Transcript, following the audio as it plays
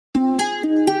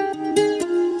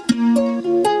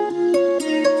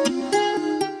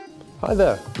Hi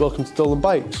there, welcome to Dolan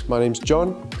Bikes. My name's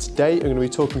John. Today I'm going to be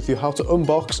talking through how to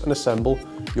unbox and assemble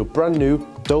your brand new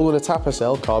Dolan Attack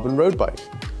SL carbon road bike.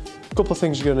 A couple of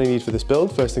things you're going to need for this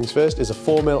build. First things first is a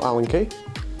 4mm Allen key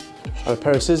and a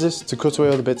pair of scissors to cut away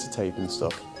all the bits of tape and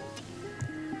stuff.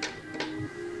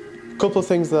 A couple of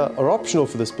things that are optional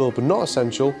for this build but not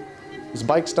essential is a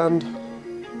bike stand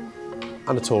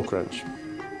and a torque wrench.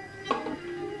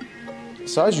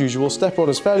 So as usual, step one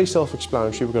is fairly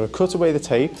self-explanatory. We're going to cut away the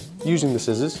tape using the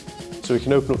scissors so we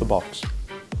can open up the box.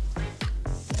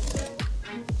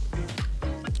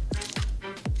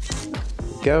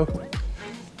 There we go.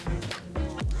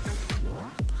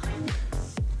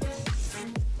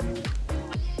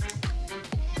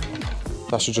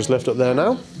 That should just lift up there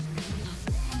now.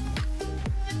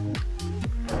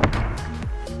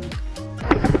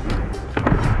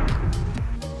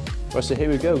 Right, so here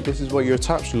we go. This is what your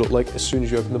attach should look like as soon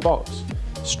as you open the box.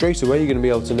 Straight away you're going to be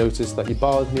able to notice that your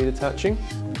bars need attaching,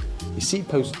 your seat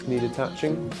posts need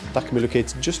attaching, that can be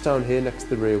located just down here next to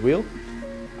the rear wheel,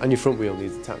 and your front wheel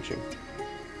needs attaching.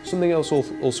 Something else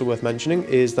also worth mentioning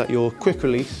is that your quick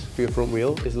release for your front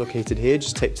wheel is located here,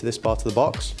 just taped to this part of the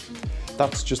box.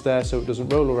 That's just there so it doesn't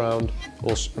roll around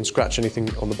and scratch anything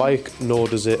on the bike, nor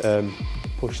does it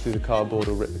push through the cardboard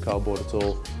or rip the cardboard at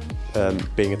all,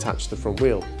 being attached to the front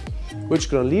wheel. We're just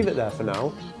going to leave it there for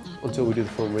now until we do the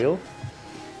front wheel,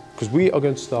 because we are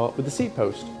going to start with the seat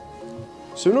post.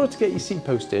 So in order to get your seat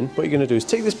post in, what you're going to do is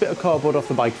take this bit of cardboard off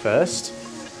the bike first,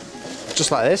 just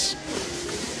like this,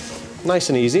 nice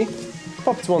and easy,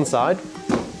 pop it to one side,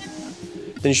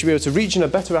 then you should be able to reach in a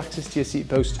better access to your seat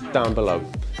post down below.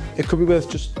 It could be worth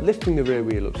just lifting the rear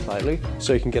wheel up slightly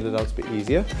so you can get it out a bit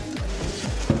easier.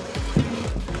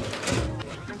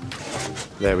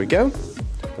 There we go.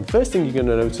 And first thing you're going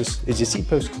to notice is your seat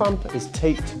post clamp is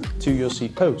taped to your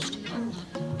seat post.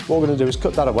 What we're going to do is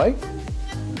cut that away,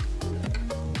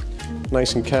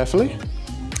 nice and carefully.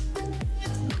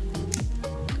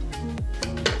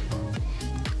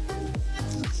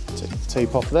 Take the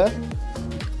tape off there.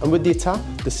 And with the Attack,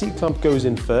 the seat clamp goes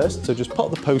in first, so just pop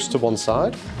the post to one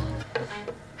side.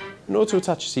 In order to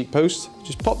attach your seat post,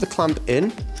 just pop the clamp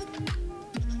in,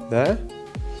 there.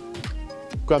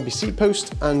 Grab your seat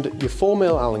post and your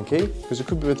 4mm Allen key, because it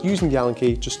could be worth using the Allen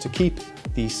key just to keep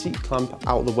the seat clamp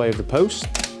out of the way of the post.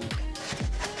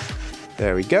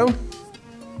 There we go.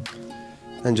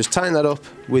 And just tighten that up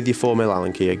with your 4mm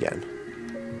Allen key again.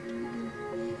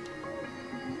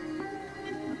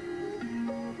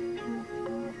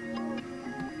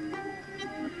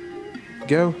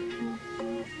 Go.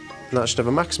 And that should have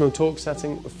a maximum torque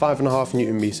setting of 5.5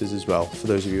 Newton meters as well, for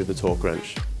those of you with the torque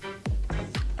wrench.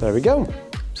 There we go.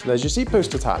 So there's your seat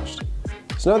post attached.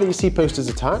 So now that your seat post is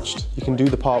attached, you can do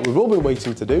the part we've all been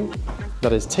waiting to do,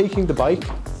 that is taking the bike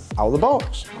out of the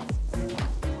box.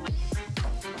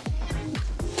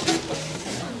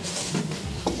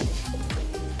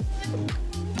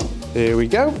 Here we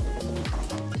go.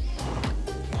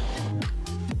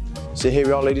 So here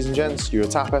we are, ladies and gents, your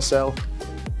Attack SL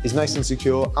is nice and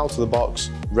secure out of the box,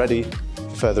 ready for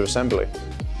further assembly.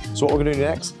 So what we're going to do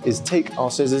next is take our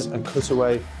scissors and cut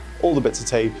away all the bits of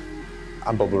tape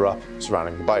and bubble wrap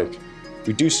surrounding the bike.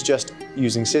 We do suggest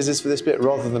using scissors for this bit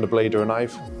rather than a blade or a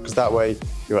knife, because that way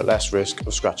you're at less risk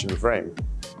of scratching your frame.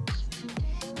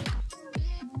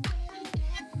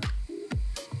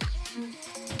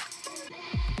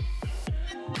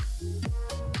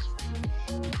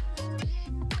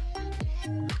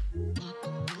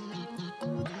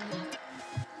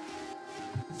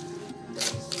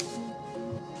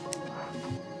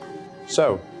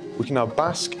 So, we can now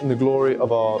bask in the glory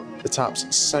of our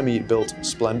Attack's semi-built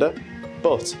splendour,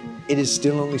 but it is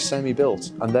still only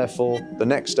semi-built, and therefore the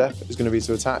next step is going to be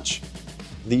to attach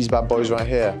these bad boys right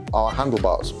here, our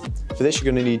handlebars. For this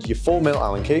you're going to need your 4mm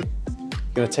Allen key.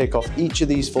 You're going to take off each of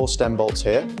these 4 stem bolts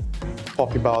here,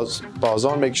 pop your bars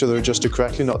on, make sure they're adjusted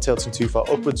correctly, not tilting too far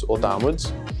upwards or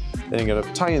downwards. Then you're going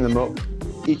to tighten them up,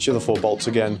 each of the 4 bolts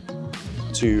again,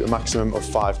 to a maximum of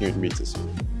 5 Newton meters.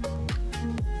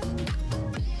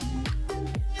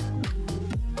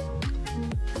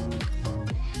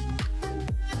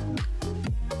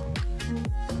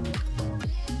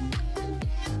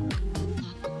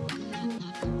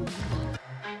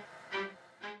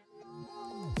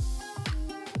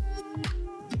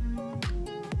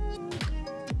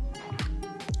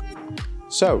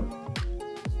 So,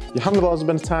 your handlebars have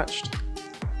been attached,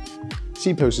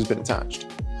 seat post has been attached,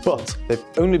 but they've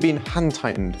only been hand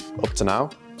tightened up to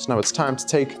now. So now it's time to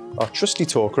take our trusty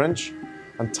torque wrench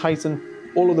and tighten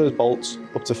all of those bolts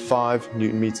up to 5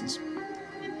 Newton meters.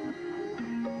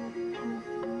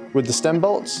 With the stem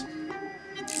bolts,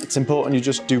 it's important you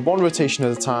just do one rotation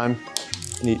at a time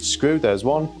in each screw. There's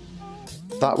one.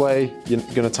 That way, you're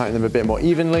going to tighten them a bit more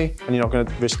evenly and you're not going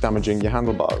to risk damaging your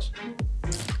handlebars.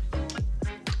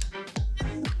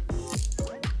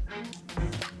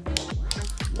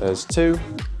 There's 2.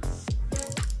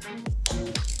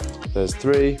 There's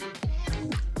 3.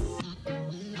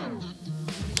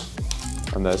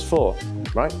 And there's 4.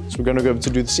 Right, so we're going to go over to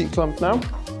do the seat clamp now.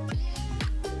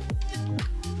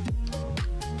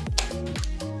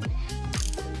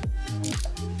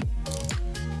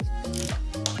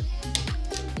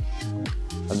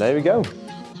 And there we go.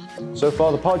 So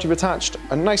far the parts you've attached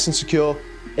are nice and secure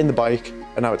in the bike,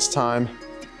 and now it's time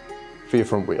for your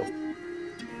front wheel.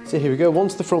 So here we go,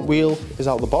 once the front wheel is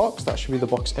out of the box, that should be the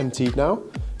box emptied now.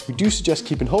 We do suggest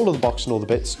keeping hold of the box and all the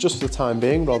bits just for the time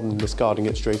being rather than discarding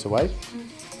it straight away.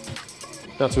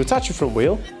 Now to attach your front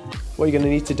wheel, what you're going to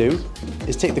need to do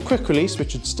is take the quick release,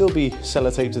 which would still be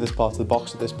sellotaped to this part of the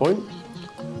box at this point,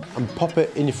 and pop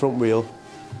it in your front wheel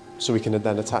so we can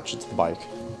then attach it to the bike.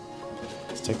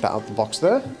 Let's take that out of the box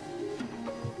there.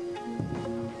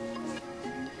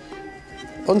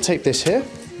 Untape this here,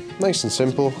 nice and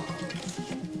simple.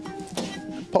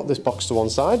 Pop this box to one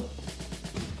side.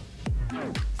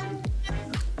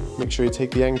 Make sure you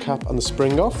take the end cap and the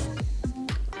spring off.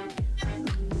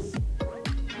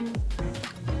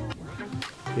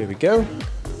 Here we go.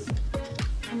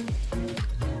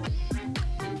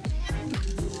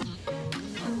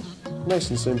 Nice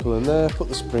and simple in there. Put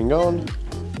the spring on,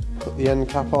 put the end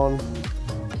cap on.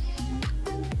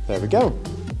 There we go.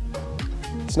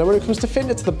 So now when it comes to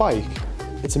fitting it to the bike,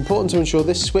 it's important to ensure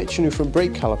this switch on your front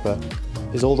brake caliper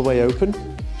is all the way open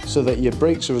so that your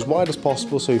brakes are as wide as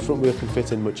possible so your front wheel can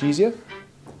fit in much easier.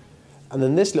 And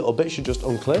then this little bit should just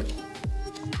unclip.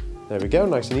 There we go,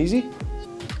 nice and easy.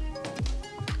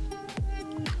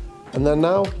 And then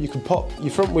now you can pop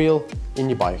your front wheel in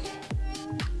your bike.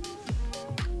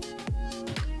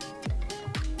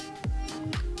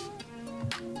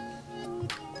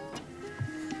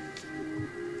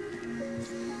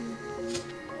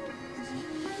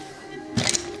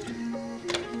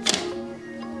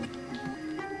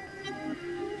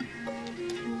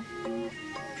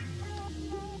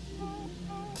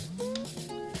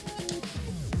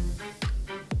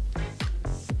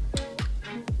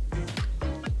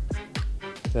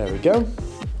 There we go.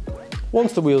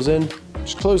 Once the wheel's in,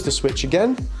 just close the switch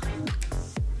again.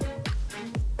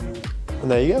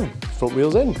 And there you go, front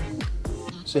wheel's in.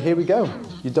 So here we go.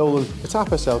 Your Dolan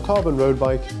Etapa SL carbon road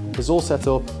bike is all set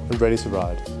up and ready to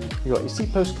ride. You've got your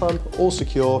seat post clamp all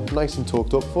secure, nice and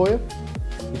torqued up for you.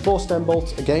 Your 4 stem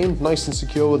bolts, again, nice and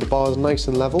secure with the bars nice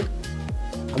and level.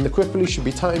 And the quick release should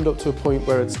be tightened up to a point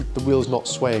where the wheel's not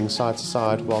swaying side to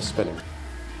side while spinning.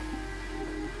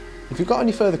 If you've got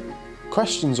any further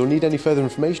questions or need any further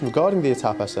information regarding the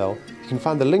Etapa SL, you can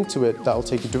find a link to it that will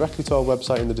take you directly to our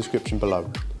website in the description below.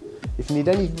 If you need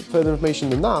any further information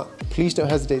than that, please don't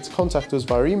hesitate to contact us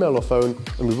via email or phone,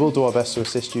 and we will do our best to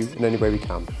assist you in any way we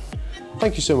can.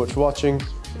 Thank you so much for watching.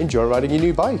 Enjoy riding your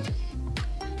new bike.